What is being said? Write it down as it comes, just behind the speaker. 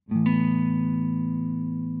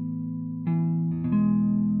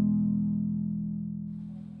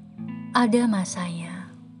Ada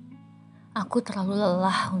masanya, aku terlalu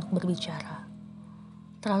lelah untuk berbicara.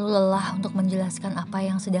 Terlalu lelah untuk menjelaskan apa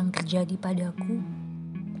yang sedang terjadi padaku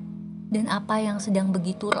dan apa yang sedang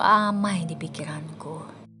begitu ramai di pikiranku.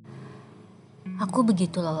 Aku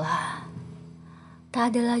begitu lelah,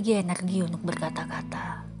 tak ada lagi energi untuk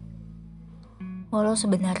berkata-kata. Walau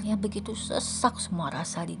sebenarnya begitu sesak semua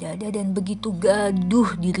rasa di dada dan begitu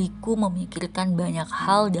gaduh diriku memikirkan banyak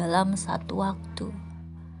hal dalam satu waktu.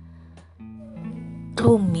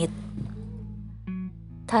 Rumit.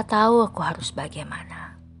 Tak tahu aku harus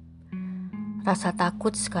bagaimana. Rasa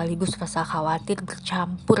takut sekaligus rasa khawatir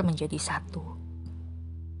bercampur menjadi satu.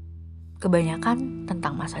 Kebanyakan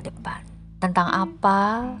tentang masa depan. Tentang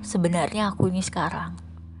apa sebenarnya aku ini sekarang.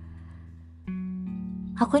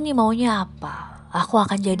 Aku ini maunya apa? Aku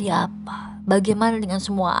akan jadi apa? Bagaimana dengan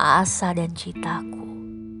semua asa dan citaku?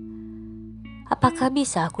 Apakah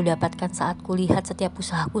bisa aku dapatkan saat kulihat setiap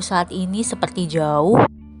usahaku saat ini seperti jauh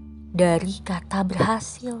dari kata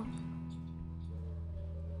berhasil?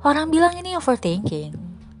 Orang bilang ini overthinking.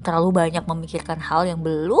 Terlalu banyak memikirkan hal yang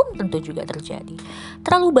belum tentu juga terjadi.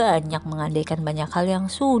 Terlalu banyak mengandaikan banyak hal yang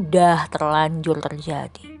sudah terlanjur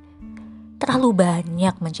terjadi. Terlalu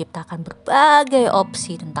banyak menciptakan berbagai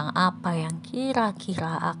opsi tentang apa yang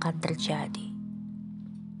kira-kira akan terjadi.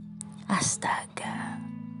 Astaga.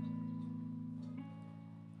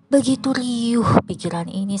 Begitu riuh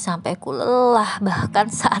pikiran ini sampai ku lelah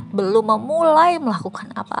bahkan saat belum memulai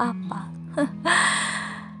melakukan apa-apa.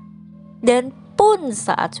 Dan pun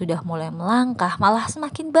saat sudah mulai melangkah malah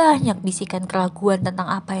semakin banyak bisikan keraguan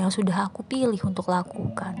tentang apa yang sudah aku pilih untuk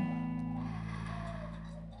lakukan.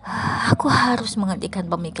 Aku harus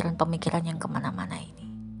menghentikan pemikiran-pemikiran yang kemana-mana ini.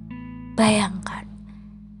 Bayangkan,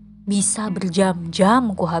 bisa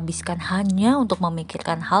berjam-jam kuhabiskan hanya untuk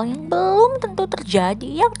memikirkan hal yang belum tentu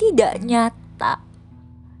terjadi, yang tidak nyata.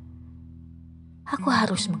 Aku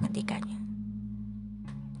harus menghentikannya.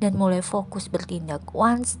 Dan mulai fokus bertindak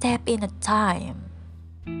one step in a time.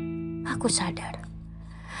 Aku sadar,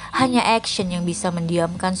 hanya action yang bisa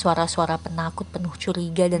mendiamkan suara-suara penakut penuh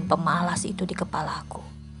curiga dan pemalas itu di kepalaku.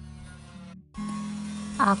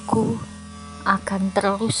 Aku akan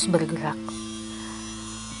terus bergerak.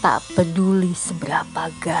 Tak peduli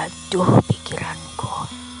seberapa gaduh pikiranku.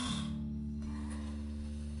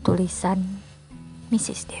 Tulisan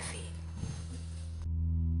Mrs. Devi.